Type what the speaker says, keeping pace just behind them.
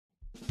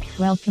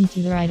Welcome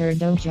to the Writer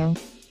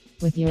Dojo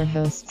with your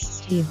hosts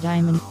Steve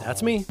Diamond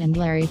That's me. and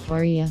Larry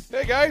Foria.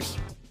 Hey guys!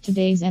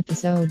 Today's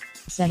episode,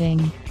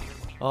 Setting.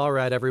 All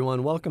right,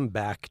 everyone. Welcome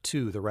back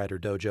to the Writer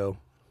Dojo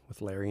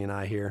with Larry and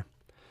I here.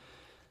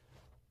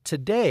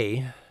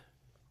 Today,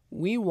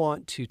 we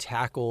want to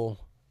tackle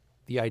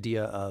the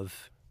idea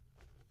of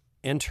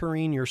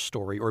entering your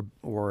story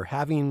or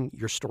having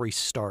your story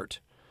start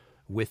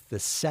with the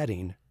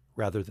setting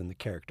rather than the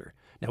character.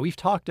 Now, we've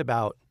talked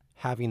about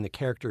having the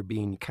character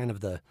being kind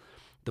of the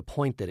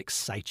point that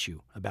excites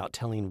you about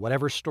telling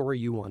whatever story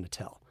you want to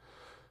tell.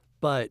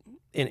 But,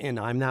 and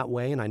I'm that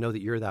way, and I know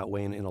that you're that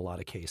way in a lot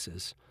of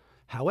cases.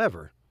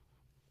 However,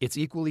 it's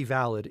equally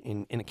valid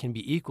and it can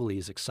be equally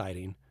as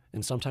exciting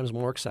and sometimes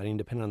more exciting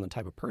depending on the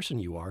type of person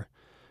you are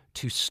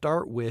to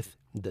start with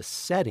the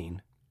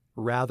setting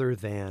rather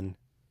than,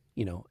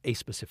 a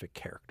specific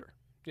character.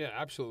 Yeah,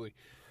 absolutely.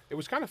 It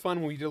was kind of fun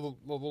when we did a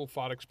little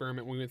thought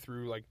experiment. We went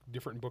through like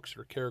different books that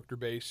are character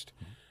based.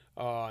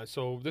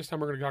 So this time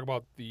we're going to talk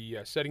about the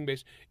setting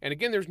based. And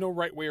again, there's no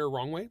right way or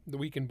wrong way.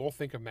 We can both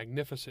think of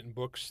magnificent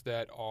books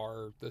that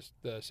are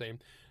the same,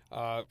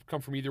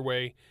 come from either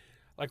way.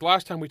 Like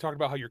last time we talked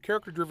about how your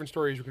character driven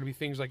stories are going to be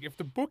things like if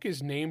the book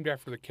is named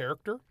after the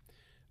character,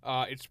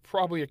 it's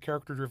probably a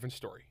character driven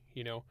story.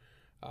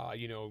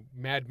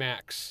 Mad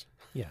Max.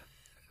 Yeah.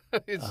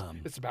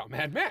 It's about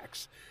Mad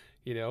Max.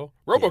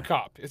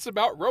 RoboCop. It's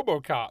about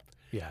RoboCop.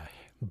 Yeah.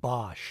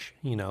 Bosch,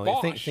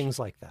 Bosch. Things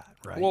like that,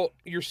 right? Well,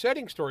 your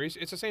setting stories,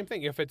 it's the same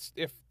thing. If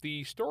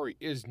the story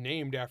is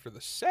named after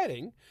the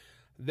setting,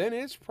 then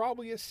it's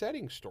probably a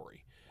setting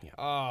story.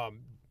 Yeah.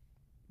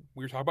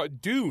 We were talking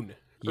about Dune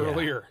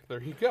earlier.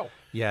 There you go.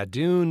 Yeah,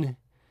 Dune.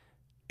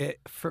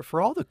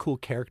 For all the cool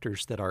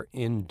characters that are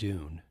in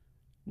Dune,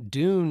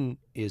 Dune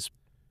is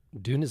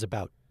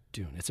about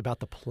Dune. It's about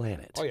the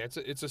planet. Oh yeah,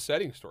 it's a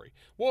setting story.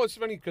 Well, it's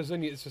funny because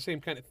then it's the same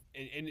kind of,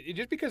 and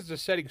just because it's a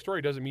setting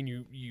story doesn't mean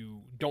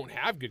you don't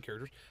have good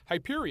characters.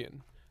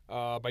 Hyperion,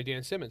 by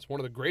Dan Simmons, one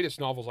of the greatest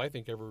novels I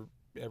think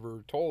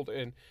ever told,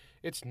 and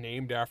it's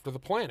named after the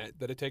planet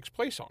that it takes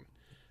place on.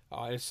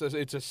 It's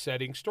a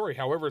setting story.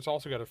 However, it's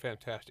also got a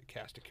fantastic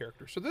cast of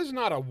characters. So this is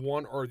not a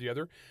one or the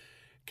other.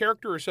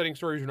 Character or setting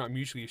stories are not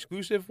mutually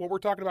exclusive. What we're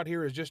talking about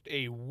here is just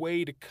a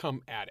way to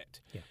come at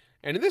it. Yeah.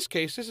 And in this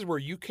case, this is where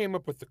you came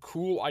up with the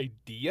cool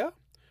idea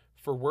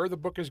for where the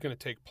book is going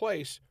to take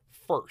place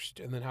first,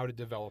 and then how to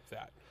develop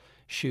that.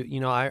 Shoot,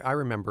 I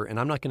remember, and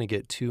I'm not going to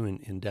get too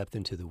in depth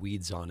into the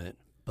weeds on it,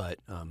 but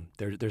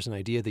there's an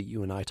idea that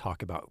you and I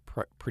talk about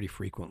pretty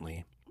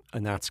frequently,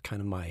 and that's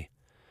kind of my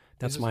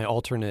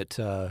alternate.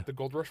 The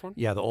Gold Rush one?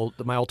 Yeah,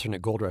 my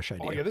alternate Gold Rush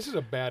idea. Oh yeah, this is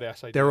a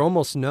badass idea. There are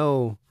almost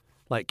no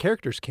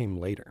characters came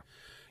later.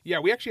 Yeah,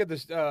 we actually have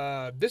this.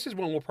 This is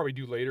one we'll probably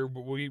do later,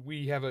 but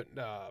we haven't.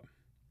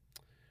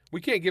 We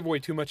can't give away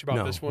too much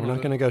about this one. We're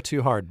not going to go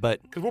too hard, but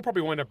because we'll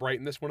probably wind up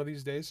writing this one of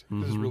these days.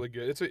 This is really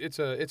good. It's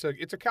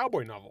a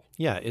cowboy novel.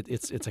 Yeah,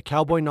 it's a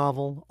cowboy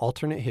novel,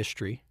 alternate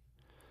history.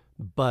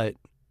 But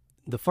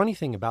the funny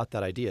thing about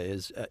that idea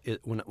is,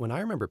 when I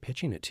remember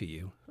pitching it to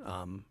you,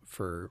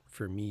 for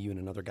me, you and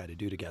another guy to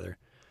do together,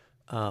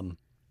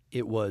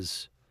 it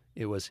was,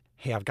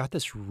 hey, I've got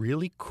this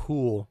really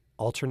cool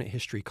alternate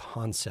history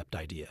concept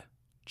idea.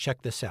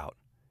 Check this out.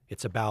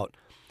 It's about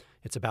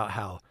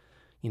how,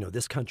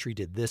 this country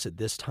did this at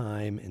this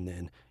time, and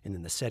then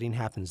the setting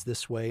happens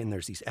this way, and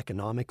there's these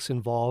economics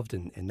involved,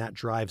 and that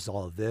drives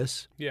all of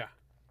this. Yeah.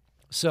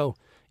 So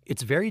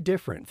it's very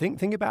different.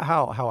 Think about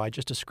how I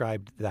just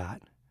described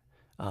that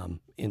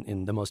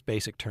in the most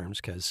basic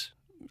terms, because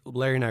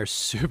Larry and I are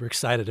super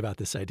excited about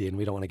this idea, and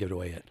we don't want to give it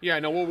away yet. Yeah,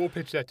 no, we'll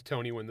pitch that to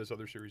Tony when this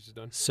other series is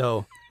done.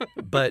 So,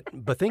 but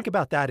think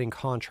about that in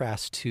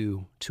contrast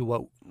to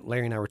what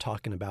Larry and I were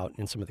talking about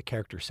in some of the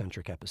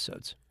character-centric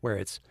episodes, where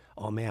it's,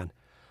 oh man,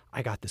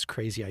 I got this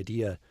crazy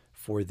idea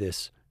for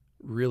this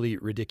really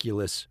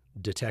ridiculous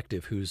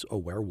detective who's a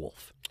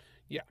werewolf.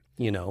 Yeah.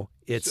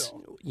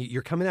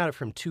 You're coming at it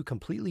from two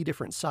completely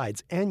different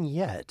sides, and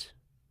yet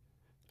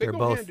they're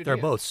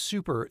both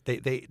super.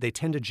 They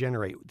tend to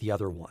generate the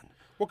other one.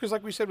 Well, because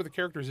like we said with the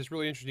characters, it's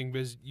really interesting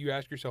because you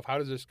ask yourself, how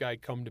does this guy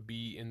come to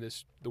be in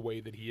the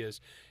way that he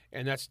is,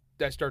 and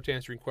that starts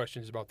answering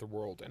questions about the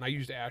world. And I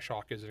used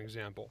Ashok as an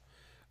example,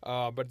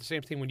 but the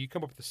same thing when you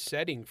come up with the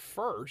setting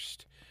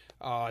first.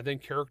 Then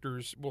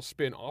characters will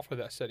spin off of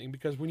that setting,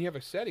 because when you have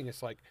a setting,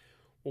 it's like,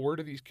 well, where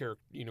do these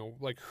characters,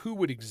 who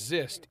would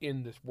exist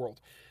in this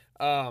world?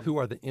 Who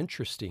are the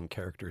interesting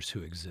characters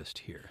who exist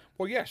here?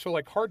 Well, yeah, so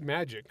like Hard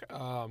Magic,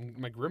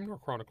 my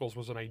Grimnor Chronicles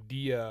was an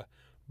idea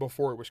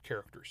before it was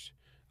characters.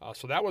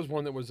 So that was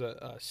one that was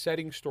a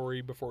setting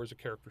story before it was a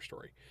character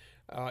story.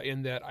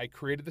 In that I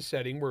created the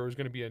setting where it was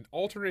going to be an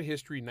alternate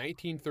history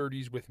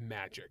 1930s with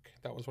magic.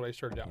 That was what I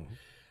started out. Mm-hmm.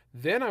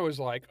 Then I was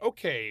like,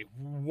 okay,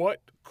 what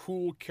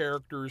cool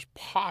characters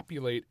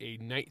populate a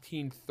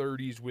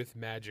 1930s with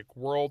magic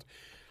world?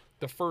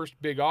 The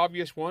first big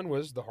obvious one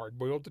was the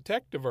hard-boiled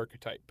detective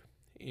archetype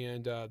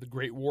and the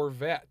Great War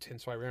vet,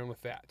 and so I ran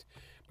with that.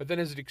 But then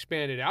as it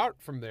expanded out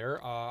from there,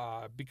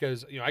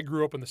 because I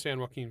grew up in the San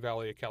Joaquin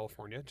Valley of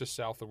California, just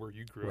south of where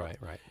you grew up,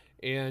 Right.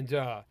 and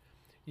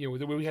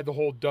we had the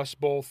whole Dust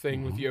Bowl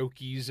thing with the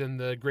Okies and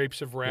the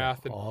Grapes of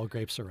Wrath. Yeah, And all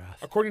Grapes of Wrath.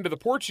 according to the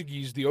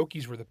Portuguese, the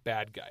Okies were the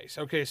bad guys.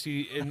 Okay,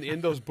 see,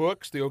 in those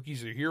books, the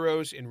Okies are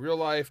heroes. In real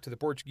life, to the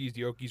Portuguese,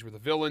 the Okies were the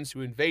villains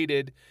who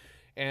invaded.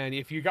 And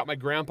if you got my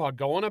grandpa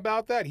going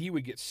about that, he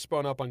would get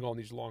spun up on going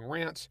these long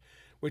rants,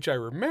 which I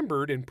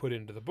remembered and put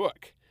into the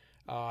book.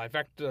 In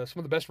fact, some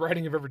of the best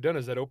writing I've ever done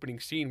is that opening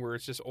scene where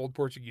it's this old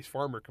Portuguese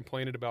farmer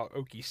complaining about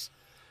Okies.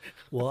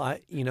 Well,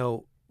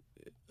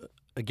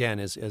 again,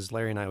 as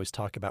Larry and I always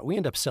talk about, we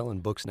end up selling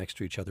books next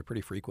to each other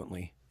pretty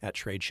frequently at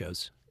trade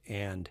shows.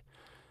 And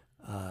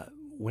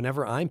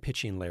whenever I'm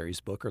pitching Larry's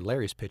book or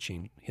Larry's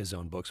pitching his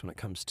own books when it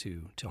comes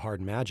to Hard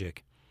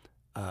Magic,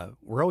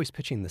 we're always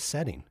pitching the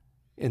setting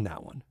in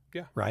that one.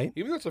 Yeah. Right?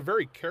 Even though it's a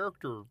very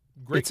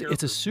great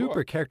It's a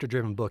super book.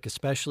 character-driven book,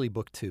 especially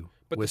book 2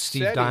 But with the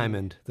Steve setting-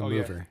 Diamond, the Oh,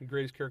 mover. Yeah,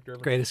 greatest character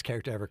ever. Greatest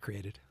character ever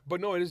created.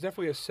 But no, it is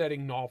definitely a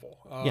setting novel.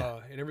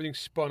 Yeah. And everything's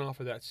spun off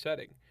of that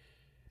setting.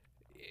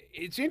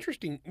 It's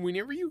interesting.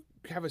 Whenever you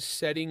have a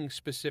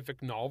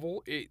setting-specific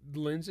novel, it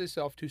lends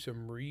itself to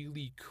some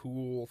really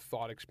cool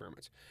thought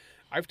experiments.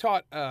 I've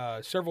taught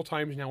several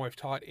times now. I've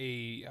taught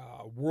a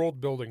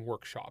world-building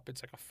workshop.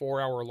 It's like a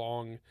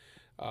 4-hour-long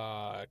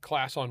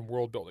class on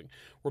world building.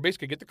 Where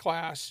basically get the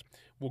class,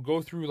 we'll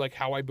go through like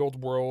how I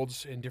build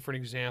worlds and different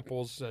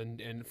examples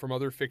and from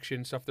other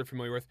fiction stuff they're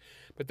familiar with.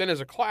 But then as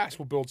a class,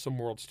 we'll build some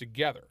worlds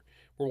together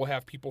where we'll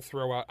have people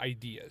throw out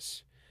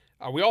ideas.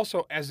 We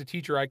also, as a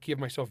teacher, I give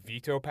myself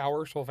veto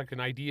power. So if like an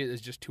idea is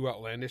just too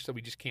outlandish that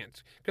we just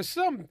can't, because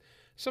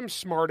some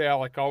smart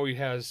aleck always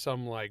has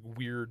some like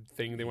weird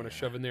thing they want to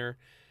shove in there,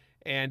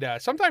 and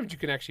sometimes you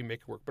can actually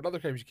make it work, but other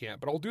times you can't.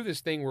 But I'll do this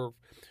thing where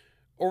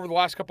over the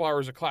last couple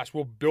hours of class,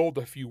 we'll build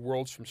a few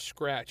worlds from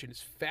scratch, and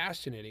it's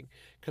fascinating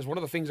because one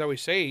of the things I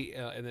always say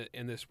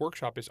in this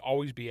workshop is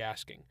always be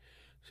asking.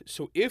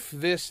 So if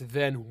this,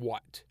 then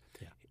what?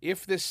 Yeah.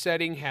 If this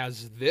setting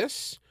has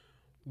this,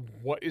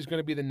 what is going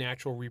to be the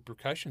natural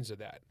repercussions of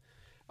that?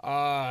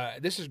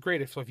 This is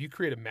great. If you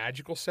create a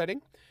magical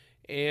setting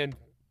and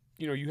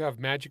you have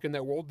magic in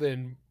that world,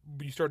 then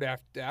you start to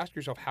have to ask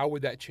yourself, how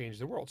would that change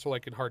the world? So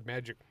like in Hard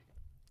Magic,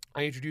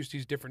 I introduced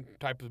these different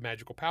types of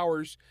magical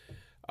powers.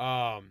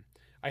 I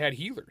had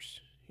healers,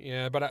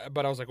 but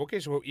I was like, okay,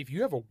 so if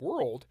you have a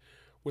world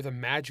with a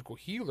magical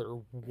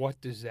healer,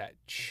 what does that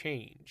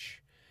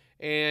change?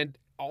 And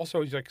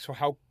also, he's like, so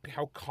how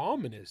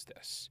common is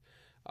this?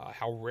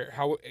 How rare?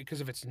 Because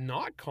if it's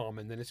not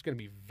common, then it's going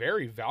to be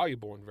very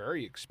valuable and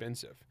very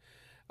expensive.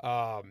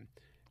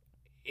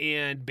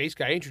 And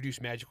basically, I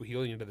introduced magical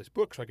healing into this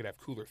book so I could have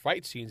cooler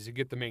fight scenes to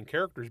get the main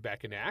characters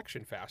back into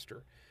action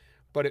faster.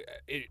 But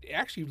it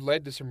actually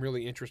led to some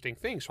really interesting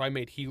things. So I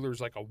made healers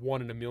like a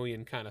 1 in a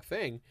million kind of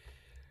thing.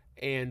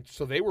 And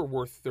so they were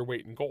worth their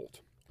weight in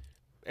gold.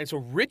 And so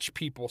rich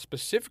people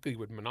specifically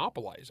would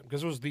monopolize them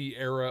because it was the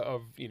era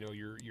of,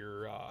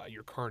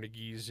 your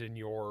Carnegies and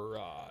your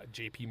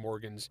J.P.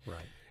 Morgans.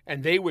 Right.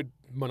 And they would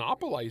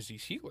monopolize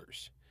these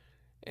healers.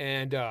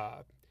 And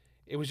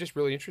it was just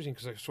really interesting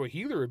because so a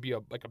healer would be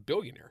like a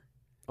billionaire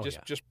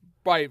just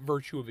by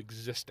virtue of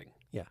existing.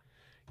 Yeah.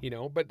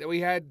 But we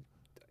had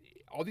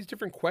all these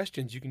different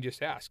questions you can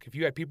just ask. If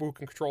you have people who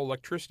can control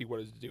electricity, what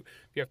does it do?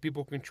 If you have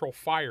people who can control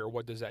fire,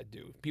 what does that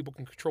do? If people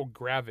can control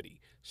gravity,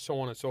 so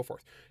on and so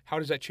forth. How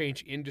does that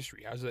change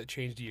industry? How does that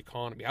change the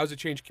economy? How does it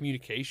change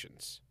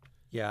communications?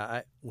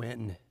 Yeah,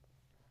 when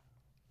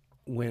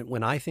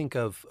I think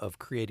of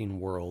creating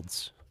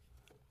worlds,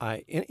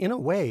 in a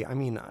way,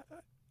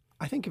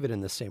 I think of it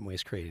in the same way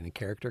as creating a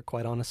character,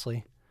 quite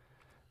honestly.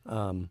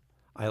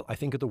 I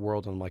think of the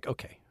world and I'm like,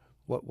 okay,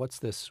 what's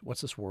this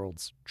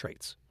world's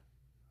traits?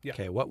 Yeah.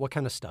 Okay, what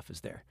kind of stuff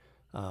is there?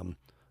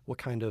 What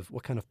kind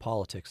of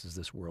politics is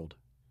this world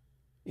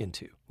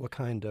into? What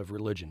kind of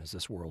religion is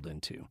this world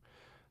into?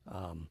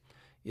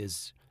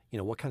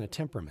 What kind of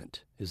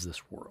temperament is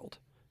this world?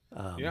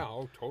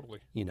 Totally.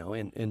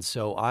 And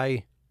so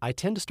I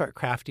tend to start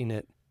crafting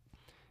it.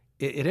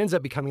 It ends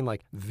up becoming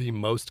like the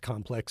most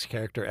complex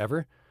character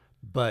ever,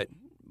 but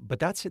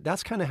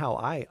that's kind of how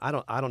I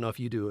don't know if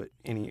you do it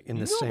in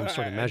the same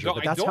sort of measure,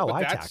 but that's how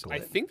I tackle it. I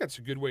think that's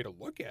a good way to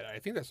look at it. I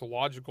think that's a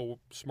logical,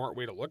 smart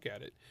way to look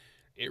at it.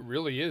 It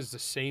really is the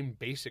same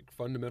basic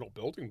fundamental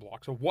building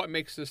blocks of what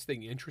makes this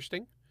thing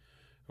interesting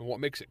and what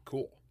makes it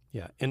cool.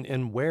 Yeah,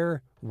 and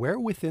where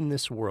within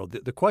this world,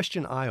 the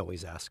question I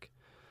always ask,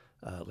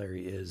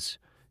 Larry,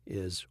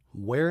 is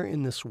where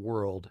in this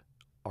world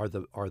are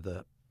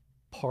the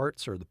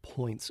parts or the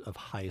points of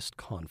highest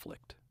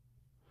conflict?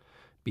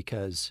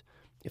 Because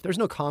if there's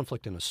no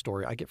conflict in a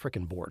story, I get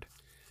freaking bored.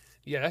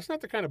 Yeah, that's not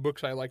the kind of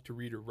books I like to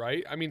read or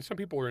write. I mean, some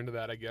people are into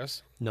that, I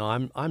guess. No,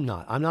 I'm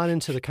not. I'm not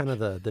into the kind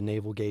of the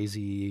navel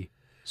gazey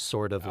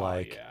sort of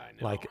like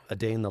A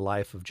Day in the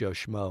Life of Joe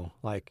Schmo.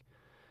 Like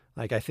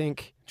I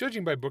think,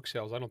 judging by book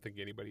sales, I don't think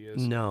anybody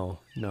is. No.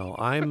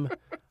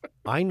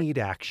 I need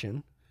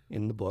action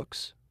in the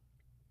books,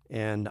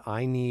 and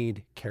I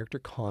need character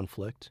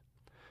conflict,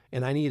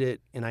 And I need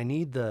it, and I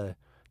need the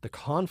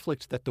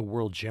conflict that the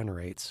world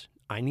generates.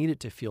 I need it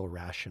to feel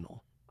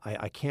rational.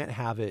 I can't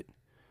have it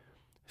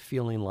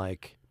feeling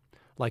like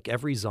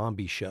every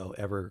zombie show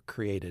ever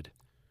created,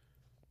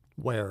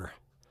 where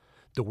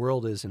the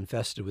world is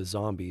infested with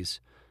zombies,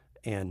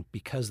 and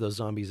because those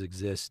zombies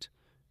exist,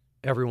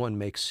 everyone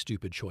makes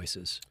stupid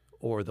choices,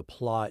 or the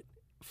plot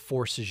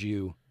forces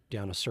you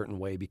down a certain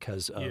way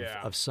because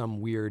of some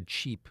weird,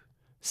 cheap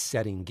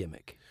setting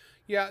gimmick.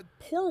 Yeah,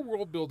 poor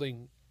world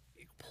building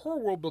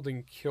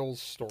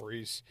kills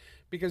stories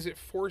because it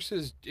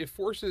forces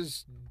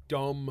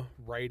dumb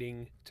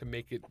writing to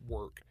make it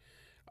work.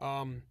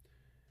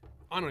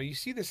 I don't know. You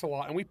see this a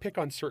lot, and we pick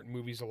on certain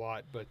movies a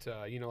lot, but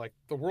like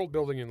the world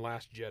building in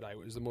Last Jedi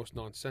was the most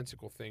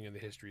nonsensical thing in the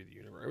history of the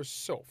universe. It was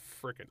so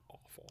freaking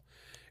awful.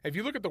 If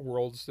you look at the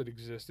worlds that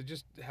exist, it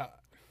just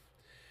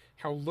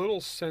how little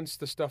sense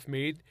the stuff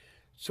made.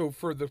 So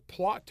for the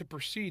plot to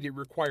proceed, it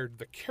required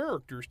the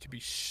characters to be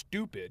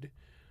stupid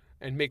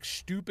and make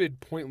stupid,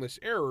 pointless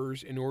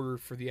errors in order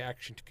for the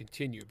action to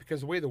continue.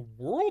 Because the way the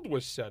world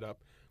was set up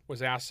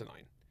was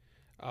asinine.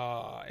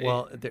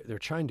 Well, they're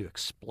trying to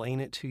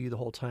explain it to you the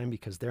whole time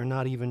because they're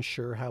not even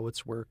sure how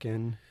it's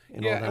working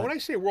and all that. And when I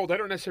say world, I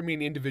don't necessarily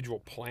mean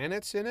individual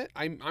planets in it.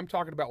 I'm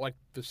talking about like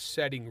the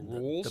setting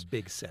rules. The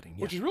big setting,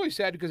 yeah. Which is really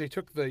sad because they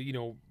took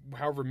the,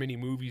 however many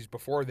movies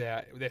before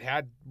that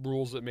had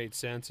rules that made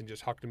sense and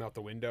just hucked them out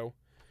the window.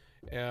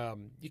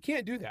 You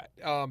can't do that.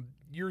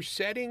 Your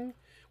setting,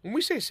 when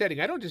we say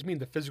setting, I don't just mean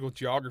the physical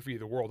geography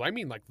of the world. I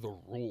mean like the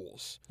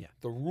rules. Yeah.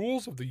 The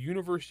rules of the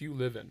universe you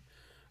live in.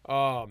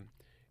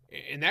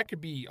 And that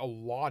could be a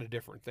lot of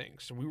different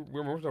things. So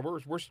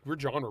we're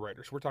genre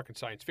writers. We're talking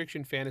science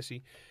fiction,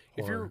 fantasy.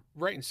 Horror. If you're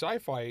writing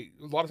sci-fi,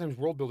 a lot of times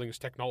world building is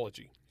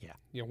technology.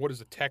 Yeah. What is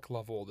the tech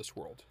level of this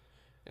world?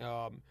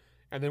 And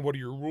then what are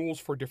your rules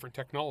for different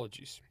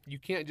technologies? You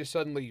can't just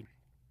suddenly,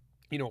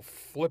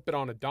 flip it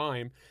on a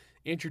dime,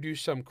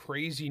 introduce some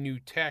crazy new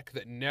tech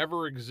that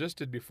never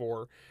existed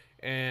before,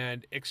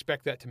 and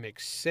expect that to make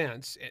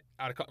sense.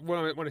 When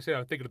I say that,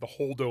 I'm thinking of the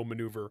Holdo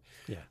maneuver,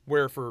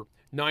 where for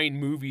 9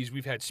 movies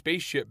we've had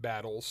spaceship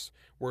battles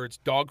where it's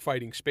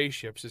dogfighting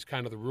spaceships is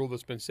kind of the rule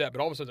that's been set.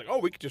 But all of a sudden, it's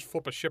like, we could just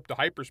flip a ship to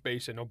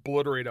hyperspace and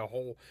obliterate a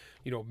whole,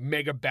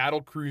 mega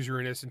battle cruiser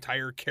and its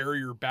entire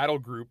carrier battle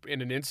group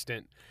in an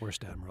instant.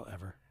 Worst admiral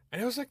ever.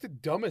 And it was like the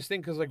dumbest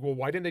thing because,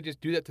 why didn't they just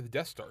do that to the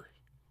Death Star?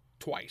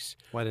 Twice.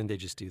 Why didn't they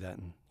just do that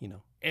in,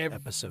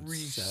 episode 7? Every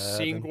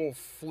single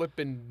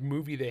flipping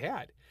movie they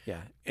had.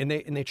 Yeah, and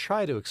they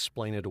try to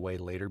explain it away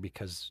later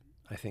because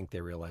I think they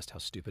realized how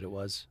stupid it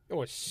was. It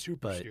was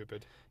super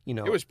stupid.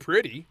 It was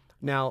pretty.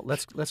 Now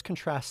let's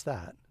contrast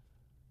that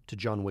to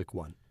John Wick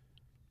 1.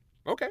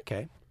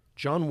 Okay.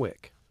 John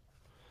Wick.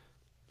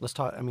 Let's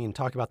talk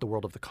about the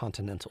world of the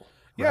Continental.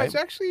 Yeah, right? It's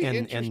actually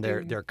interesting.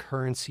 And their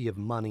currency of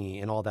money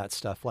and all that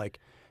stuff. Like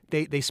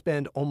they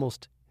spend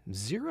almost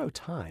zero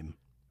time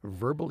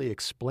verbally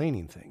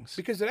explaining things.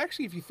 Because it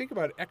actually, if you think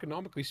about it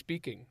economically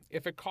speaking,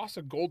 if it costs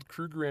a gold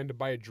Krugerrand to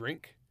buy a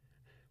drink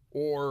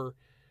or,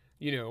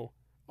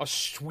 a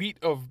suite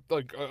of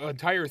like an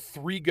entire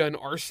 3-gun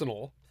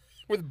arsenal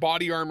with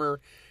body armor.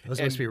 Those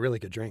must be really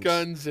good drinks.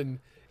 Guns and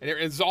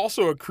it's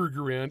also a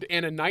Krugerrand,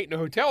 and a night in a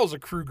hotel is a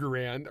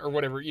Krugerrand or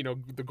whatever,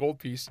 the gold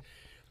piece.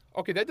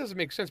 Okay, that doesn't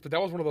make sense, but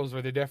that was one of those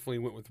where they definitely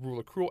went with rule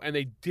of cruel and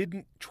they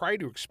didn't try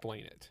to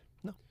explain it.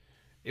 No.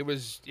 It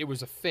was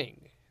a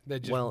thing.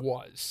 That just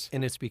was.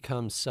 And it's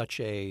become such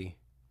a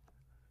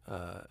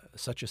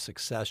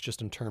success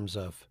just in terms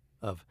of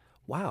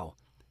wow,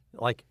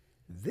 like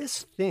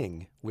this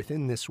thing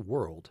within this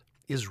world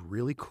is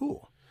really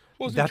cool.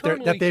 Well, that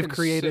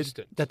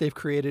they've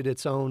created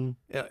its own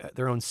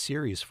their own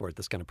series for it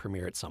that's going to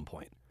premiere at some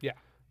point. Yeah.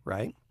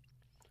 Right?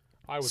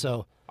 I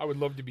would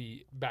love to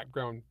be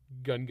background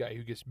gun guy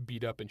who gets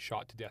beat up and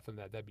shot to death in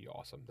that. That'd be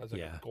awesome. That's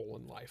like a goal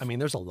in life. I mean,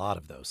 there's a lot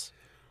of those.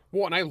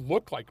 Well, and I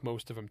look like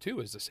most of them too.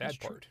 Is the sad That's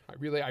part.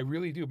 True. I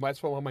really do.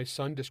 That's why my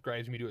son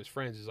describes me to his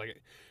friends. Is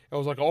like, I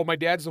was like, my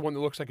dad's the one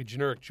that looks like a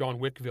generic John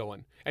Wick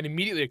villain, and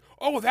immediately,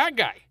 that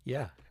guy.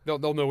 Yeah,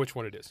 they'll know which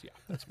one it is. Yeah,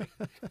 that's me.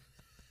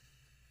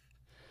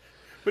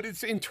 But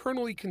it's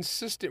internally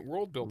consistent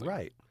world building,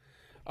 right?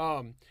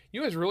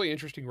 He's a really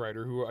interesting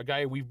writer a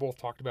guy we've both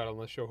talked about on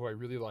this show who I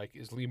really like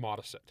is Lee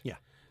Modesitt. Yeah.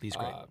 Lee's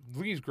great.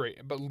 Lee's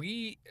great, but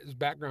Lee's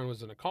background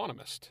was an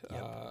economist,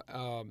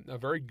 a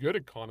very good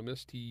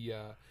economist. He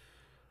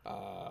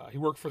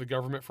worked for the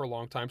government for a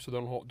long time, so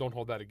don't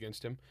hold that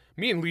against him.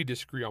 Me and Lee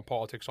disagree on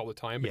politics all the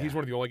time, but he's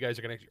one of the only guys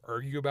I can actually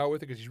argue about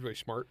with it because he's really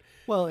smart.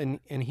 Well, and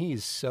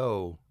he's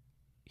so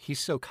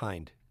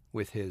kind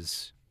with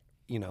his,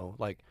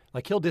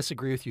 like he'll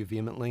disagree with you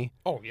vehemently.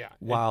 Oh yeah,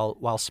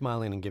 while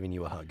smiling and giving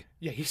you a hug.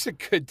 Yeah, he's a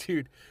good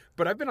dude.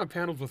 But I've been on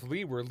panels with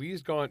Lee where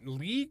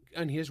Lee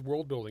and his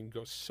world building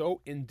goes so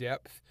in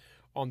depth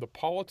on the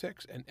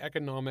politics and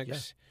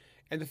economics.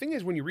 Yeah. And the thing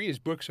is, when you read his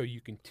book, so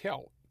you can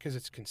tell because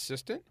it's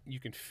consistent, you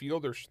can feel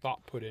there's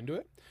thought put into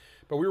it.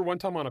 But we were one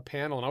time on a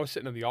panel and I was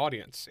sitting in the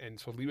audience, and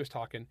so Lee was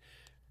talking,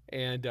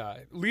 And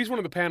Lee's one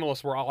of the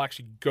panelists where I'll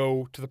actually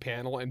go to the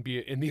panel and be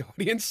in the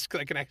audience because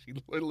I can actually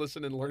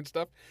listen and learn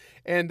stuff.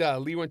 And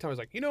Lee one time was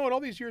like, in all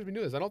these years we've been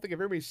doing this, I don't think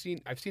I've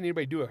seen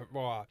anybody do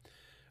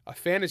a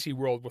fantasy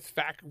world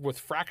with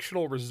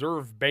fractional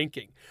reserve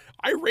banking.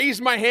 I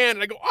raised my hand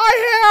and I go,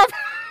 I have,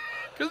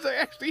 because I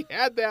actually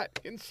had that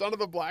in Son of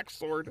the Black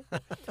Sword.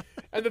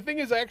 And the thing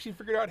is, I actually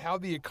figured out how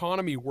the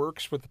economy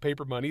works with the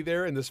paper money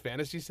there in this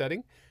fantasy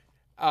setting.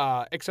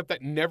 Except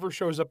that never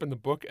shows up in the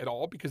book at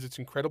all because it's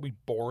incredibly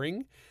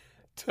boring.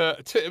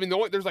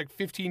 There's like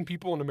 15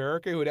 people in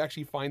America who would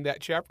actually find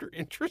that chapter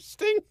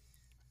interesting.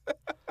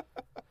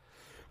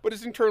 But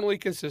it's internally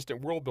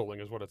consistent. World building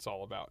is what it's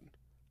all about.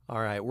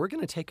 All right, we're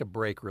going to take a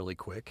break really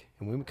quick.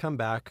 And when we come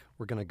back,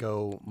 we're going to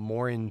go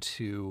more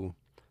into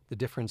the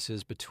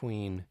differences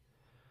between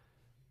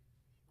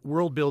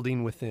world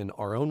building within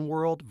our own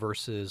world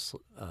versus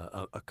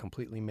a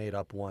completely made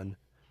up one.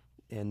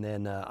 And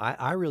then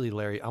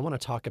Larry, I want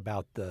to talk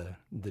about the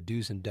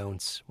do's and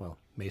don'ts, well,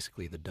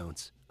 basically the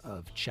don'ts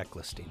of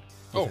checklisting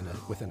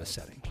within a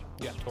setting.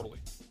 Yeah, totally.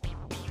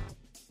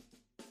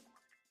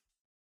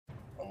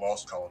 A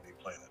lost colony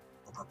planet,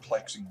 a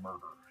perplexing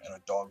murder, and a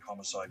dog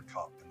homicide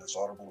cop in this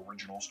Audible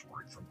original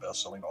story from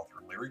best-selling author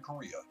Larry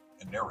Correia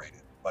and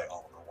narrated by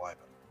Oliver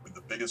Wyman. When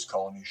the biggest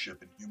colony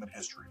ship in human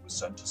history was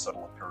sent to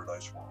settle a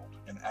paradise world,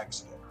 an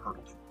accident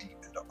hurtled it deep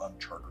into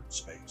uncharted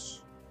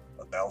space.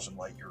 1,000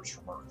 light years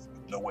from Earth,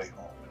 with no way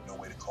home and no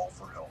way to call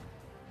for help.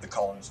 The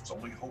colonists'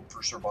 only hope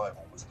for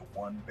survival was the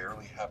one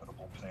barely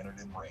habitable planet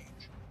in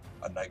range,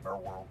 a nightmare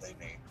world they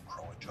named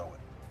Croatoan.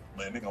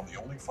 Landing on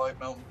the only 5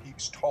 mountain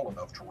peaks tall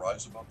enough to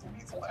rise above the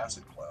lethal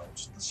acid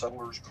clouds, the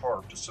settlers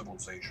carved a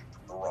civilization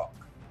from the rock.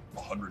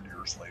 100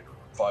 years later,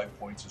 5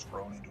 Points has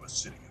grown into a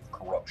city of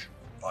corruption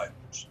and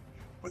violence.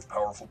 With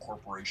powerful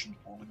corporations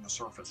ruling the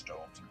surface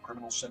domes and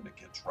criminal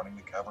syndicates running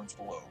the caverns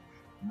below,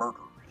 murder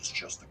is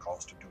just the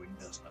cost of doing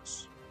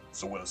business.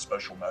 So when a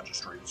special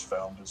magistrate is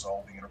found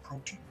dissolving in a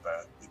protein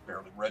vat, it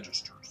barely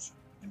registers,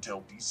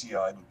 until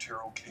DCI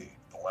Lutero Cade,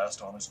 the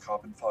last honest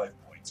cop in 5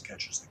 Points,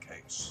 catches the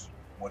case.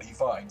 What he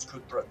finds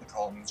could threaten the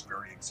colony's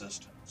very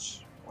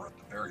existence, or at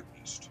the very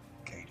least,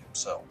 Cade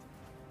himself.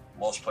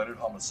 Lost Planet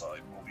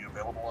Homicide will be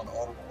available on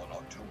Audible on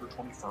October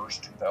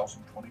 21st,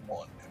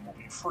 2021, and will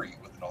be free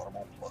with an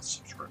Audible Plus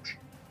subscription.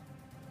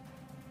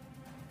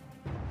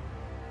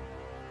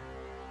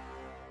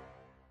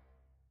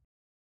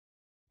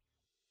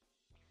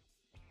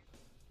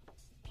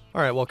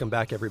 All right, welcome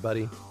back,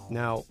 everybody.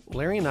 Now,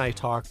 Larry and I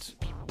talked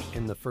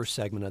in the first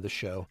segment of the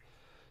show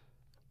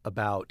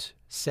about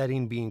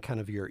setting being kind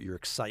of your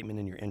excitement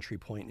and your entry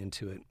point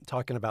into it,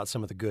 talking about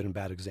some of the good and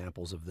bad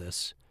examples of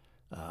this,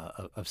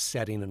 of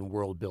setting and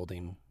world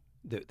building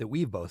that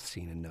we've both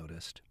seen and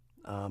noticed.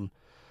 But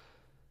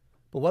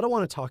what I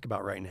want to talk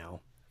about right now,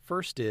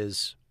 first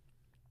is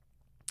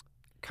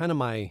kind of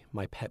my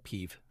pet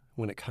peeve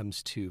when it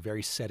comes to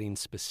very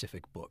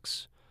setting-specific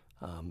books.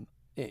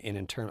 And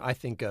in turn, I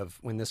think of,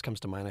 when this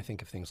comes to mind, I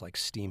think of things like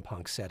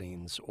steampunk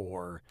settings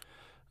or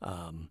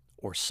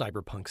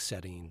cyberpunk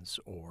settings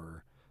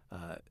or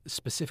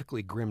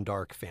specifically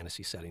grimdark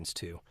fantasy settings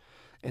too.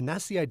 And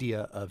that's the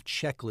idea of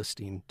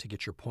checklisting to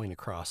get your point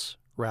across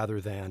rather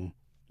than,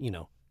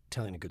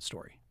 telling a good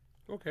story.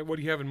 Okay, what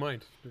do you have in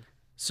mind?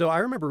 So I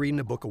remember reading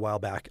a book a while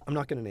back. I'm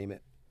not going to name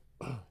it.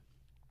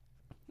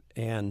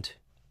 And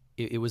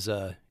it was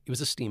a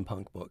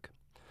steampunk book.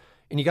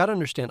 And you got to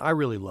understand, I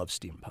really love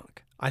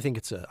steampunk. I think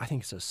it's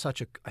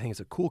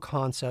a cool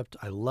concept.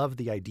 I love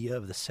the idea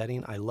of the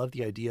setting. I love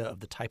the idea of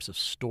the types of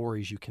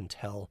stories you can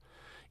tell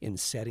in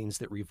settings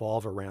that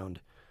revolve around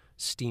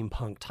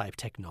steampunk type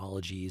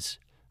technologies,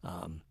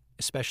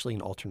 especially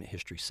in alternate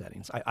history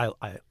settings.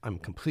 I'm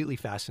completely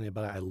fascinated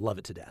by it. I love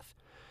it to death.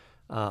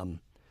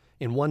 And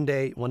one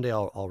day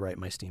I'll write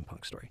my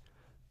steampunk story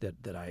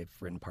that I've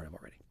written part of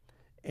already.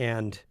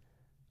 And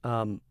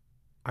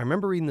I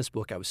remember reading this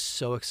book. I was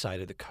so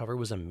excited. The cover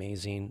was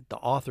amazing. The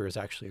author is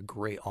actually a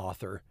great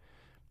author.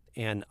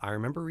 And I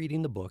remember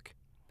reading the book,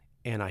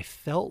 and I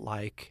felt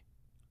like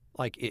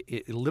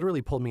it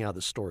literally pulled me out of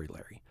the story,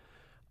 Larry.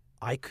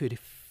 I could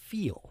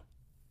feel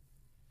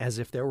as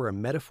if there were a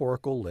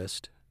metaphorical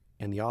list,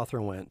 and the author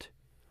went,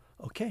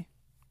 okay,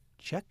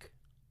 check.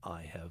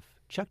 I have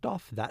checked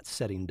off that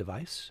setting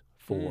device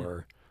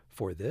for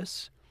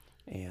this.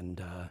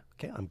 And,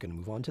 okay, I'm going to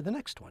move on to the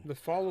next one. The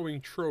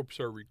following tropes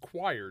are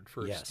required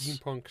for a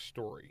steampunk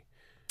story.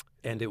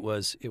 And it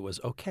was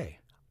okay,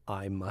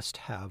 I must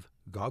have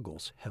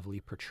goggles heavily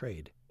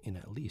portrayed in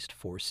at least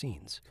 4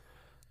 scenes.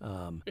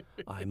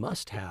 I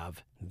must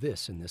have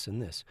this and this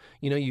and this.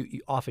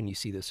 You often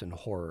see this in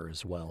horror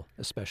as well,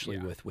 especially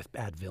with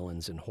bad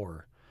villains in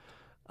horror.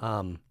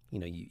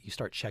 You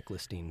start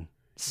checklisting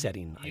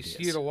setting ideas.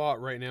 You see it a lot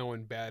right now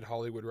in bad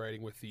Hollywood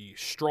writing with the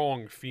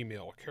strong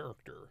female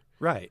character.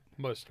 Right.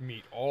 Must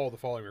meet all the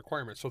following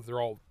requirements, so they're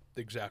all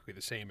exactly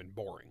the same and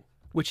boring.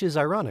 Which is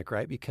ironic,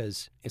 right?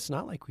 Because it's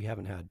not like we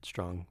haven't had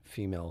strong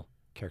female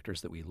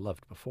characters that we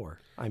loved before.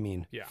 I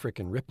mean,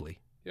 frickin' Ripley.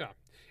 Yeah,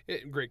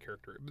 great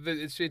character. But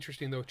it's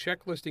interesting though.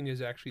 Checklisting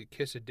is actually a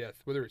kiss of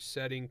death. Whether it's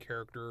setting,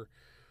 character,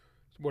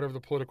 whatever the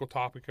political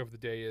topic of the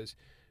day is,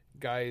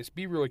 guys,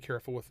 be really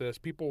careful with this.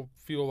 People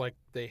feel like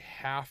they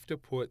have to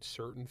put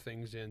certain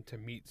things in to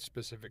meet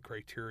specific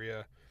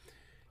criteria.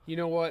 You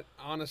know what?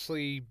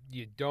 Honestly,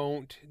 you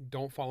don't.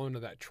 Don't fall into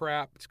that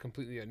trap. It's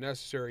completely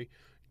unnecessary.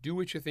 Do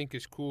what you think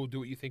is cool. Do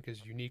what you think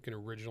is unique and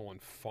original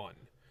and fun.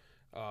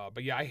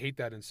 But yeah, I hate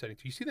that in setting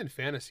too. You see that in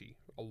fantasy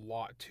a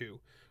lot too,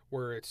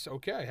 where it's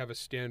okay. I have a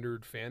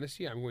standard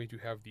fantasy. I'm going to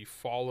have the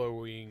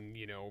following,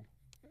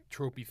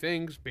 tropey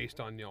things based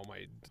on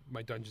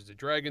my Dungeons and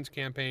Dragons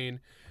campaign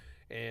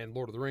and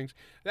Lord of the Rings.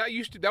 That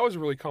was a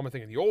really common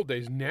thing in the old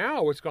days.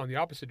 Now it's gone the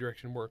opposite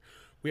direction where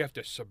we have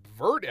to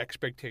subvert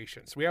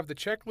expectations. We have the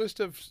checklist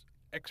of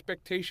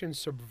expectation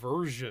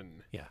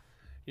subversion. Yeah.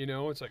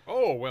 It's like,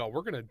 oh, well,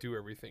 we're going to do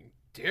everything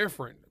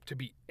different to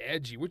be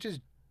edgy, which is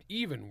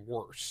even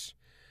worse.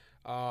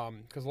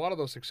 Because a lot of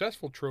those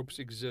successful tropes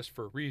exist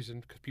for a reason,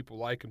 because people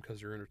like them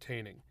because they're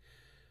entertaining.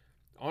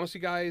 Honestly,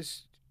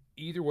 guys,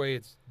 either way,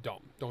 it's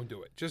dumb. Don't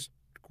do it. Just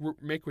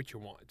make what you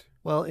want.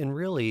 Well, and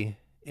really,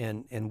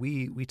 and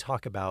we've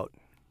talked about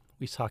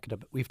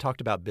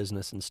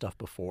business and stuff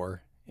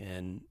before,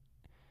 and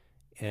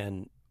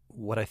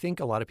what I think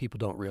a lot of people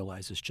don't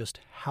realize is just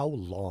how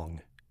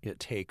long it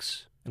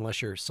takes,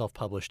 unless you're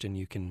self-published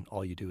and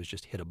all you do is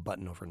just hit a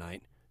button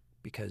overnight,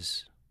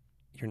 because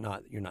you're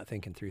not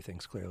thinking through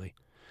things clearly.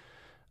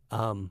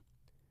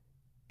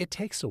 It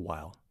takes a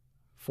while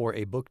for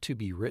a book to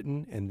be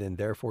written and then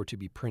therefore to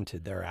be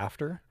printed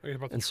thereafter.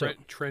 About the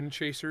trend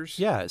chasers.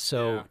 Yeah.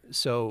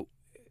 So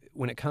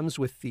when it comes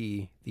with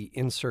the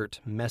insert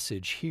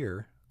message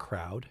here,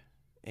 crowd,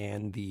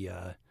 and the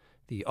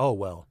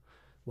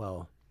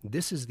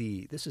this is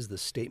the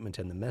statement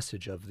and the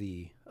message of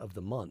the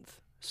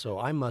month. So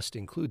I must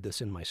include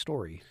this in my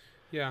story.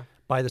 Yeah.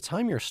 By the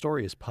time your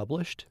story is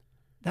published,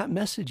 that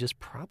message is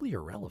probably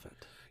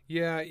irrelevant.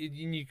 Yeah,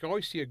 you can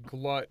always see a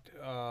glut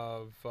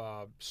of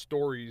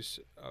stories.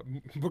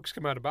 Books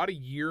come out about a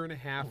year and a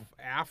half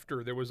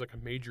after there was like a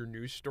major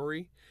news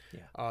story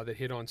that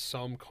hit on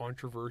some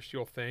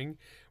controversial thing.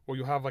 Well,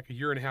 you'll have like a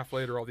year and a half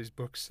later all these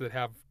books that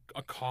have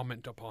a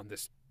comment upon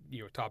this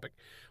topic,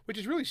 which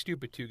is really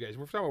stupid too, guys.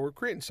 We're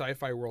creating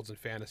sci-fi worlds and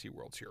fantasy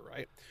worlds here,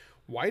 right?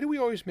 Why do we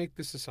always make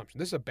this assumption?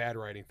 This is a bad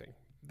writing thing.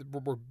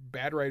 Where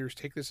bad writers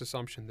take this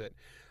assumption that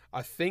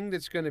a thing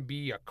that's going to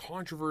be a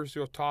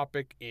controversial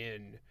topic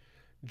in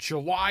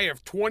July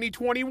of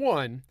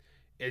 2021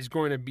 is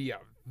going to be a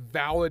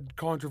valid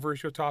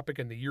controversial topic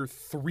in the year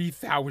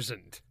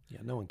 3000. Yeah,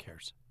 no one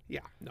cares.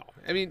 Yeah, no.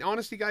 I mean,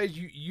 honestly, guys,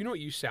 you know what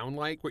you sound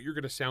like, what you're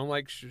going to sound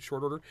like,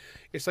 short order.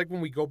 It's like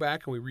when we go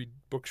back and we read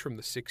books from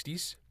the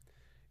 60s,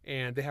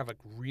 and they have like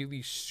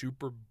really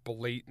super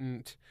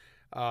blatant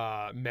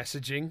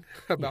messaging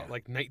about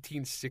like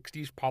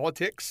 1960s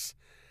politics,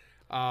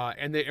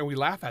 and we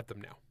laugh at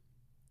them now.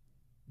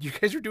 You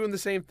guys are doing the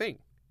same thing.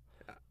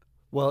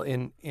 Well,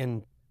 and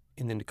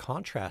then to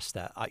contrast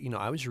that,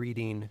 I was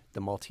reading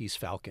The Maltese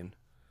Falcon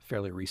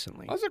fairly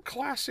recently. That was a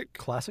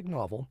classic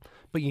novel.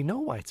 But you know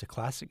why it's a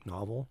classic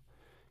novel?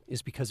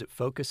 Is because it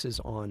focuses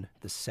on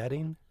the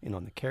setting and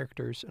on the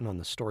characters and on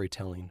the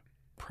storytelling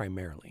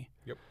primarily.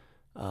 Yep.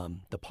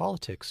 The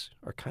politics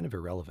are kind of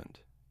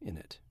irrelevant in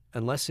it,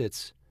 unless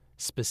it's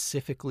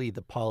specifically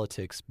the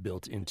politics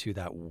built into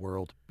that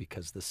world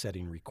because the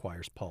setting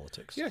requires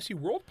politics. Yeah, see,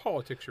 world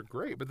politics are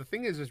great, but the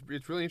thing is it's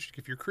really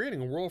interesting if you're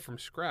creating a world from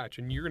scratch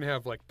and you're going to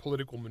have like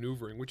political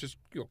maneuvering, which is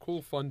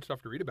cool, fun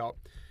stuff to read about.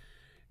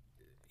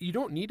 You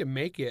don't need to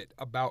make it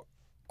about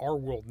our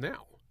world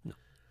now. No.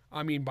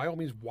 I mean, by all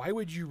means, why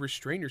would you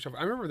restrain yourself?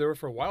 I remember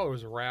for a while there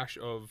was a rash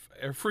of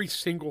every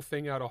single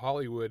thing out of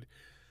Hollywood.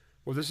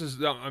 Well, this is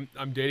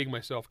I'm dating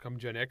myself, come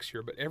Gen X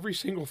here, but every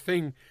single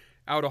thing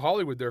out of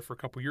Hollywood there for a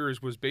couple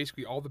years was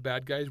basically all the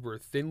bad guys were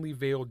thinly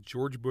veiled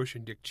George Bush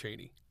and Dick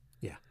Cheney.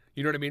 Yeah.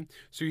 You know what I mean?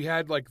 So you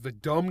had like the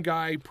dumb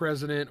guy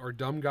president or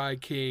dumb guy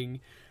king,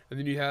 and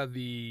then you had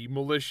the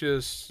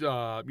malicious,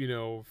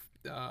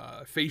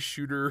 face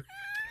shooter,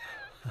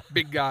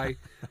 big guy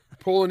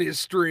pulling his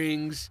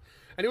strings.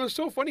 And it was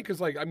so funny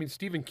because,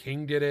 Stephen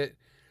King did it.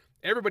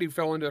 Everybody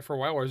fell into it for a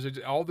while.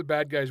 All the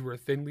bad guys were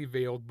thinly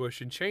veiled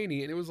Bush and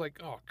Cheney. And it was like,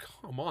 oh,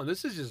 come on.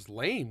 This is just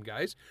lame,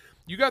 guys.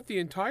 You got the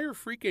entire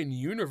freaking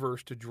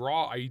universe to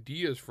draw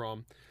ideas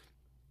from,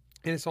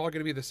 and it's all going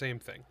to be the same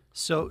thing.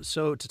 So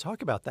to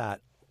talk about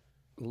that,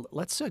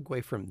 let's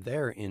segue from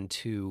there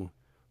into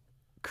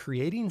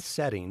creating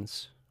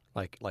settings,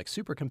 like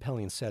super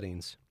compelling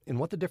settings, and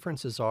what the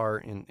differences are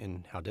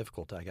and how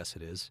difficult, I guess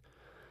it is,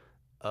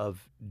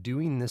 of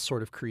doing this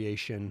sort of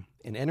creation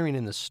and entering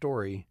in this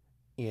story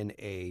in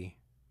a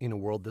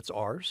world that's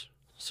ours.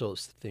 So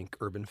let's think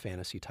urban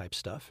fantasy type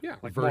stuff. Yeah,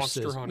 like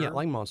versus, Monster Hunter. Yeah,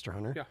 like Monster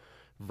Hunter. Yeah.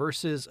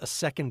 Versus a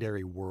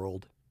secondary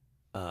world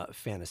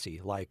fantasy,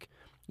 like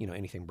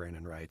anything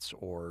Brandon writes,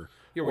 or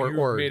you've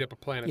made up a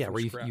planet. Yeah, from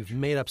where scratch. you've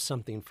made up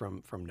something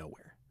from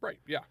nowhere. Right.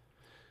 Yeah.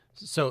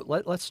 So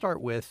let's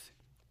start with,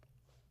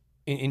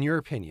 in your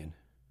opinion,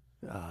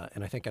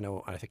 and I think I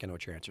know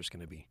what your answer is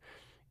going to be.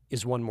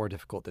 is one more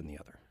difficult than the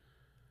other?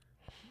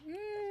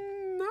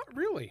 Not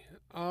really.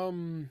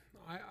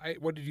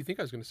 What did you think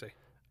I was going to say?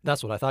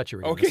 That's what I thought you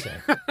were going to say.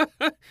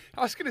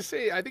 I was going to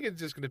say, I think it's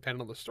just going to depend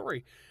on the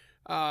story.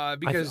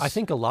 Because I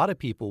think a lot of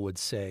people would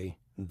say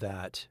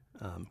that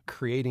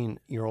creating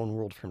your own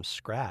world from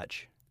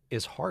scratch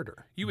is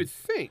harder. you would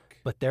think.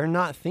 But they're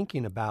not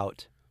thinking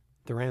about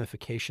the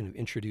ramification of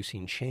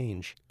introducing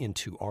change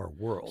into our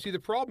world. See, the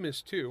problem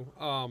is too.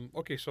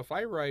 Okay, so if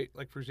I write,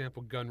 like for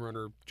example,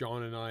 Gunrunner,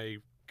 John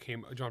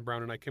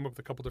Brown and I came up with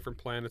a couple different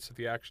planets that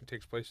the action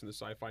takes place in the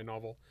sci-fi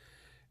novel,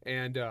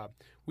 and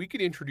we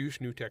could introduce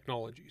new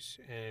technologies,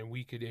 and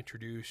we could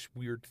introduce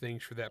weird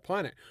things for that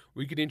planet.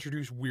 We could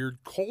introduce weird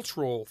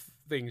cultural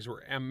things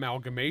or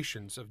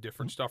amalgamations of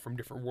different stuff from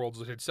different worlds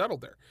that had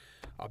settled there,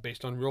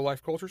 based on real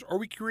life cultures, or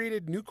we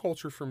created new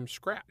culture from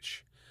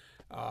scratch.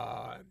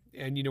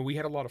 And we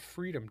had a lot of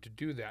freedom to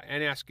do that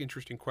and ask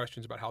interesting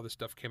questions about how this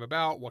stuff came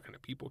about, what kind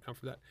of people come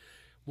from that.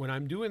 When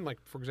I'm doing, like,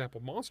 for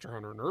example, Monster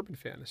Hunter and urban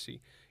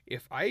fantasy,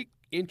 if I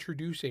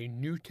introduce a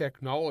new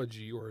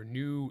technology or a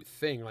new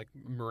thing, like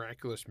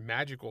miraculous,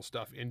 magical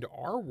stuff into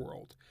our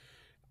world,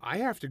 I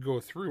have to go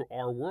through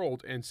our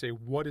world and say,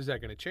 what is that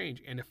going to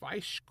change? And if I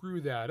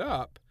screw that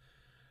up,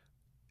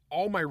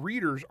 all my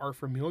readers are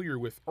familiar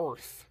with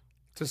Earth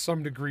to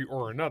some degree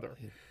or another.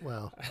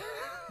 Well,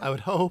 I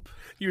would hope.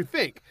 You'd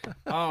think.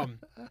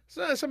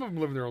 So some of them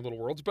live in their own little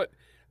worlds, but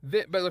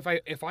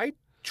if I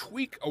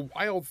tweak a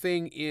wild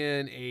thing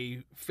in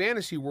a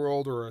fantasy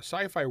world or a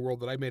sci-fi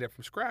world that I made up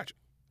from scratch,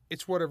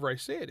 it's whatever I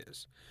say it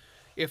is.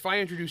 If I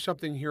introduce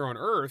something here on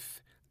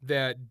Earth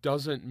that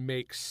doesn't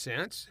make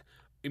sense,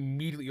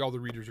 immediately all the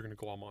readers are going to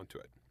glom onto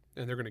it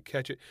and they're going to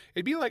catch it.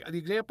 It'd be like the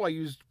example I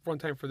used one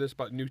time for this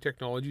about new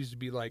technologies would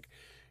be like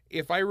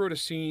if I wrote a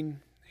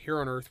scene here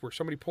on Earth where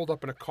somebody pulled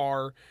up in a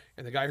car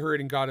and the guy hurried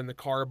and got in the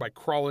car by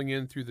crawling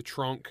in through the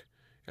trunk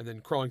and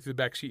then crawling through the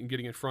back seat and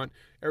getting in front,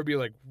 everybody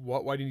would be like,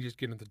 what? Why didn't you just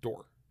get in the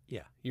door?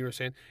 Yeah. You know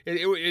what I'm saying?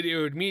 It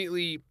would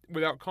immediately,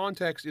 without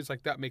context, it's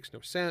like, that makes no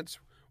sense.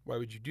 Why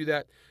would you do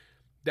that?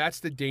 That's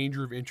the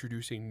danger of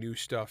introducing new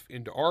stuff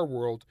into our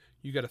world.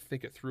 You got to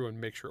think it through and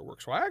make sure it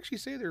works. So I actually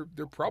say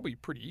they're probably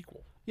pretty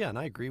equal. Yeah, and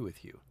I agree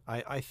with you.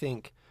 I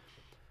think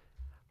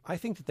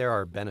that there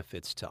are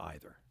benefits to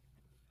either.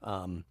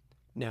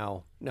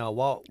 Now,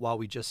 while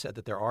we just said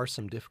that there are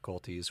some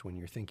difficulties when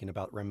you're thinking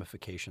about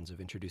ramifications of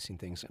introducing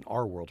things in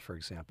our world, for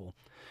example,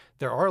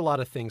 there are a lot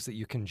of things that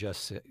you can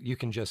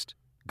just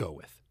go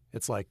with.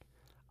 It's like,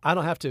 I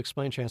don't have to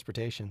explain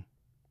transportation.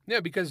 Yeah,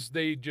 because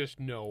they just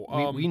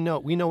know. We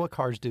know what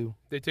cars do.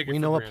 They take it We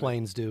for know what granted.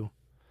 planes do.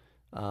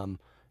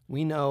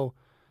 We know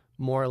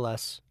more or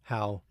less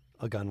how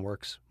a gun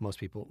works. Most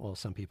people, well,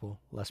 some people,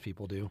 less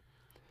people do.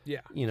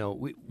 Yeah.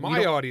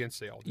 My audience,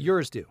 they all do.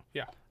 yours do.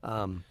 Yeah.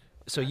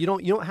 So you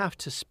don't have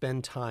to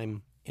spend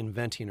time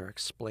inventing or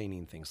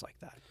explaining things like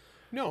that.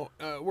 No.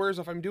 Whereas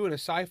if I'm doing a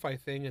sci-fi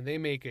thing and they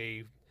make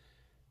a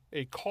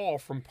call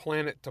from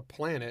planet to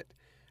planet,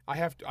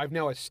 I've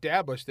now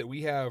established that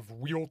we have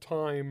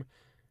real-time,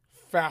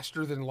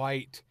 faster than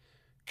light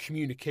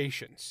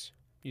communications.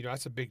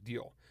 That's a big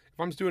deal. If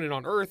I'm just doing it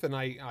on Earth and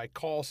I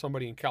call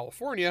somebody in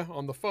California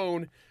on the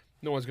phone,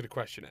 no one's going to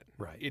question it.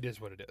 Right. It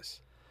is what it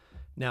is.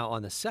 Now,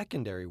 on the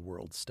secondary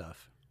world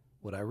stuff,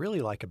 what I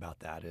really like about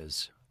that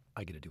is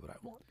I get to do what I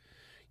want.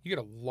 You get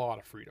a lot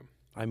of freedom.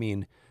 I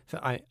mean,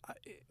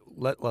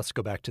 let's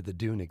go back to the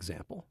Dune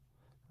example,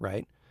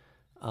 right?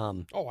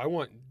 I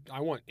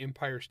want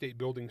Empire State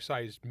Building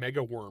sized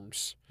mega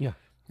worms. Yeah.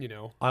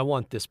 I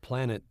want this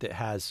planet that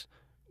has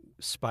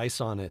spice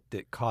on it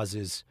that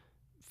causes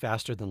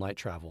faster than light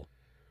travel.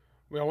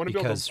 Well, I want to be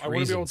able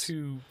reasons.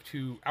 to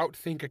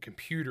outthink a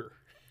computer.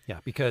 Yeah,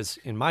 because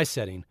in my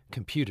setting,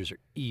 computers are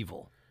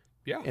evil.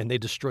 Yeah. And they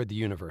destroyed the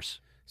universe.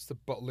 It's the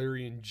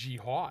Butlerian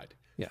jihad.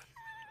 Yeah.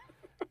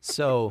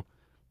 So,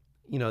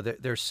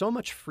 there's so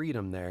much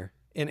freedom there.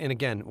 And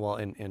again, well,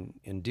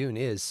 and Dune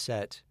is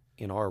set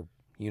in our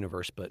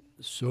universe, but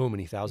so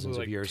many thousands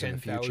of years in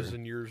the future.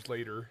 10,000 years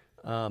later.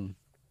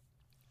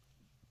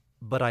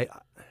 But I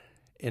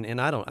don't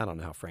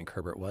know how Frank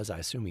Herbert was. I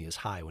assume he is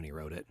high when he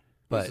wrote it.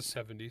 But It was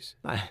the 70s.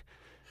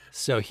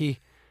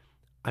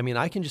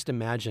 I can just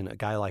imagine a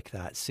guy like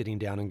that sitting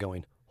down and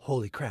going,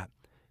 holy crap.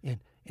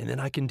 And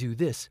then I can do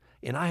this,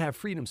 and I have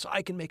freedom, so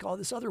I can make all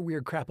this other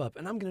weird crap up,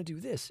 and I'm going to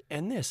do this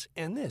and this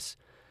and this.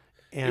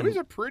 And it was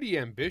a pretty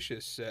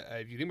ambitious,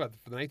 if you think about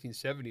the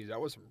 1970s, that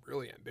was some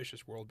really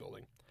ambitious world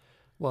building.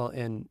 Well,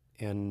 and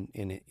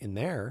in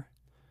there,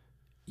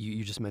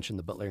 you just mentioned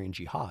the Butlerian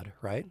Jihad,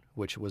 right?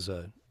 Which was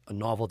a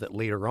novel that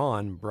later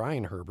on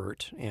Brian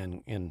Herbert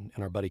and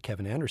our buddy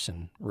Kevin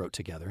Anderson wrote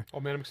together. Oh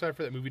man, I'm excited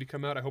for that movie to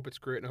come out. I hope it's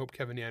great, and I hope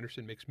Kevin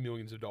Anderson makes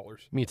millions of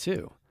dollars. Me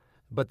too.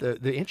 But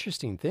the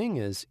interesting thing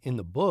is in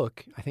the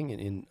book, I think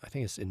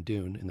it's in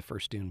Dune, in the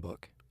first Dune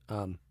book,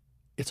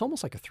 it's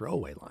almost like a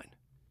throwaway line.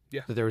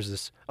 Yeah. That there was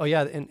this. Oh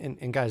yeah,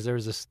 and guys, there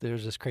was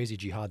this crazy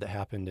jihad that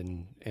happened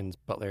in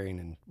Butlerian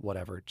and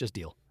whatever. Just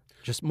deal.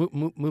 Just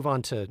move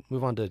on to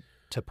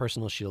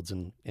personal shields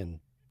and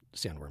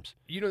sandworms.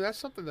 That's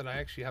something that I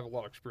actually have a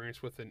lot of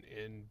experience with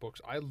in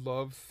books. I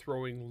love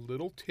throwing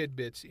little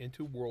tidbits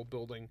into world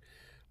building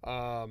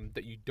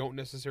that you don't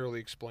necessarily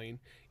explain.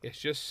 It's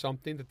just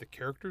something that the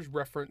characters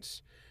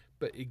reference,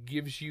 but it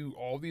gives you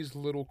all these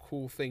little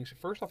cool things.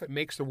 First off, it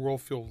makes the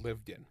world feel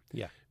lived in.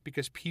 Yeah.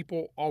 Because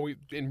people always,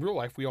 in real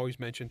life, we always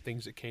mention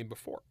things that came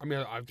before. I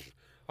mean,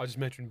 I'll just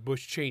mention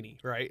Bush Cheney,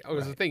 right? It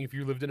was the thing. If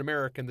you lived in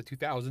America in the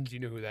 2000s, you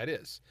know who that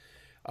is.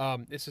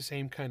 It's the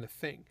same kind of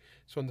thing.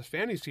 So in the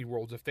fantasy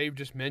worlds, if they've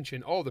just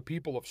mentioned, the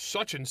people of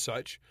such and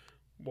such,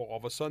 well, all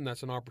of a sudden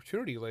that's an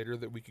opportunity later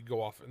that we could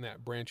go off in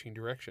that branching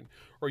direction.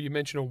 Or you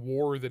mention a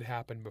war that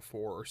happened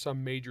before, or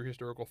some major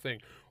historical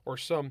thing, or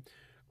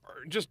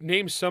just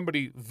name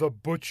somebody the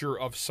butcher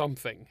of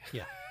something.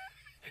 Yeah.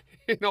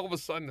 And all of a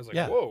sudden it's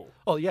like, whoa.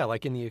 Oh, yeah,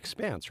 like in The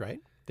Expanse, right?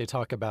 They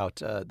talk about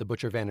the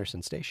Butcher of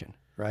Anderson Station,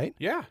 right?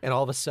 Yeah. And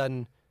all of a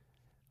sudden,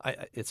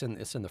 it's in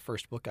the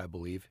first book, I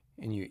believe,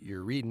 and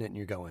you're reading it and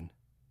you're going,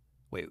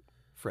 wait,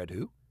 Fred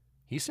who?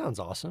 He sounds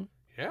awesome.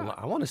 Yeah. Well,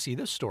 I want to see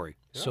this story.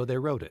 Yeah. So they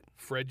wrote it.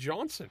 Fred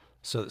Johnson.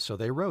 So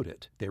they wrote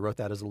it. They wrote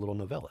that as a little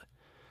novella.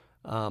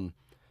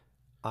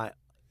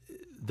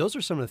 Those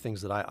are some of the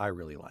things that I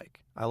really like.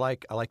 I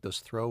like those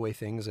throwaway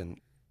things, and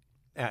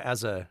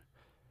as an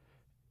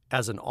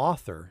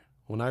author,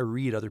 when I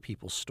read other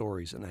people's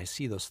stories and I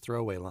see those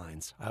throwaway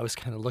lines, I always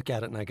kind of look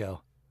at it and I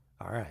go,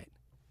 all right,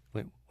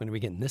 when are we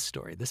getting this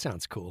story? This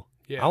sounds cool.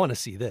 Yeah. I want to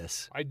see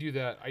this. I do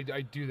that. I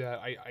do that.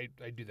 I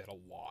do that a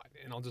lot.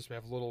 And I'll just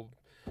have little,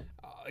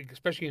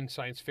 especially in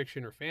science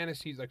fiction or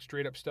fantasies, like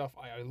straight up stuff.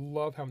 I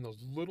love having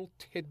those little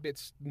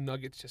tidbits,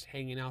 nuggets just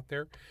hanging out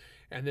there.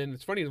 And then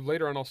it's funny,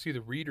 later on I'll see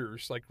the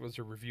readers, like as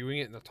they're reviewing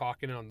it and they're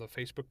talking on the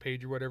Facebook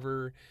page or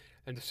whatever,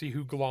 and to see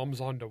who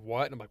gloms onto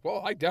what. And I'm like,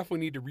 well, I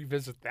definitely need to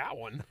revisit that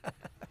one.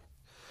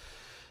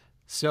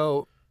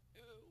 So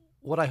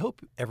what I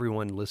hope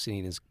everyone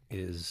listening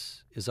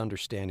is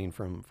understanding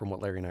from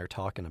what Larry and I are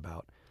talking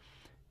about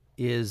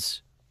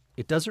is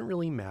it doesn't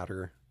really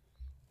matter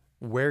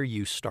where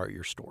you start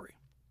your story.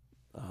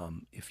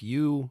 If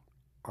you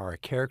are a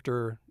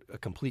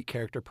complete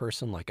character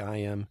person like I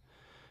am,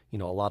 a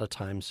lot of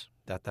times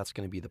that's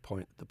going to be the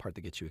part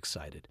that gets you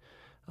excited.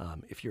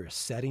 If you're a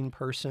setting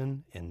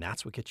person and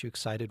that's what gets you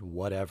excited,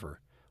 whatever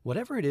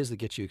it is that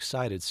gets you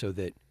excited, so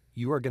that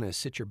you are going to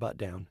sit your butt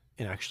down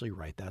and actually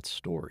write that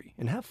story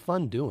and have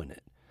fun doing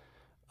it.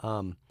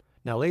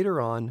 Now later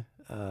on,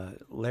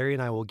 Larry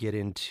and I will get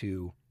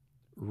into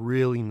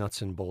really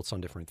nuts and bolts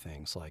on different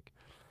things, like,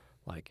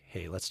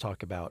 hey, let's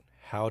talk about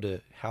how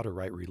to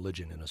write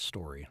religion in a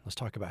story. Let's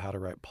talk about how to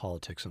write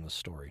politics in a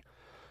story.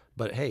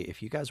 But hey,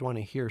 if you guys want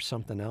to hear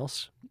something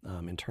else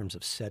in terms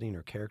of setting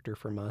or character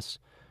from us,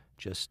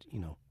 just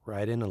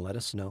write in and let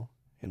us know,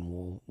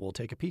 and we'll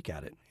take a peek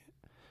at it.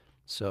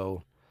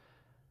 So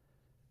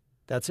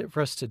that's it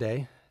for us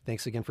today.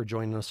 Thanks again for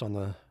joining us on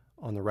the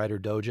Writer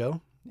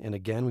Dojo. And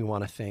again, we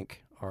want to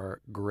thank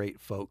our great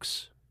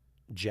folks,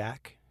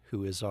 Jack,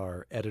 who is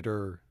our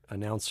editor,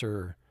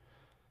 announcer,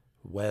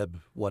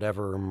 web,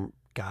 whatever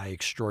guy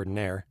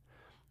extraordinaire,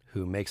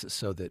 who makes it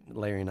so that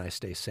Larry and I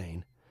stay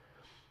sane.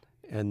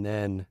 And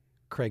then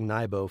Craig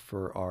Nybo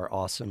for our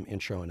awesome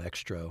intro and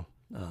extra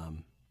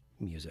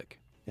music,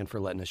 and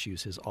for letting us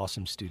use his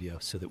awesome studio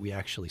so that we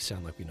actually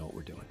sound like we know what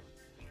we're doing.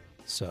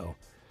 So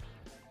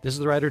this is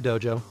the Writer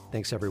Dojo.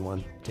 Thanks,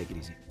 everyone. Take it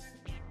easy.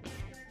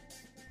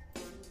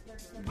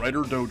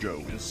 Writer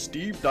Dojo is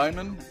Steve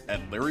Diamond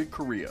and Larry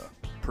Correa.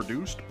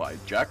 Produced by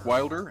Jack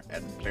Wilder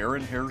and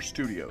Baron Hare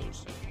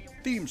Studios.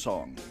 Theme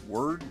song,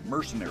 Word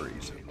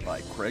Mercenaries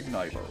by Craig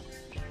Nybo.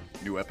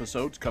 New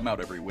episodes come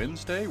out every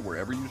Wednesday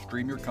wherever you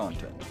stream your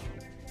content.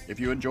 If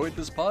you enjoyed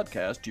this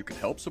podcast, you can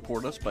help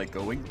support us by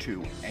going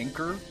to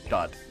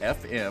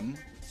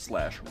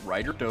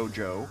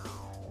anchor.fm/writerdojo,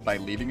 by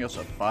leaving us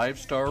a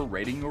 5-star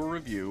rating or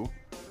review,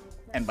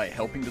 and by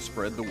helping to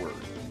spread the word.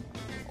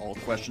 All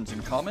questions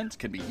and comments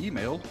can be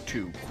emailed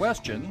to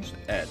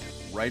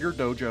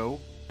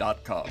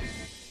questions@writerdojo.com.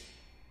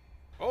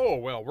 Oh,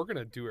 well, we're going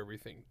to do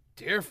everything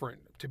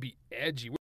different to be edgy.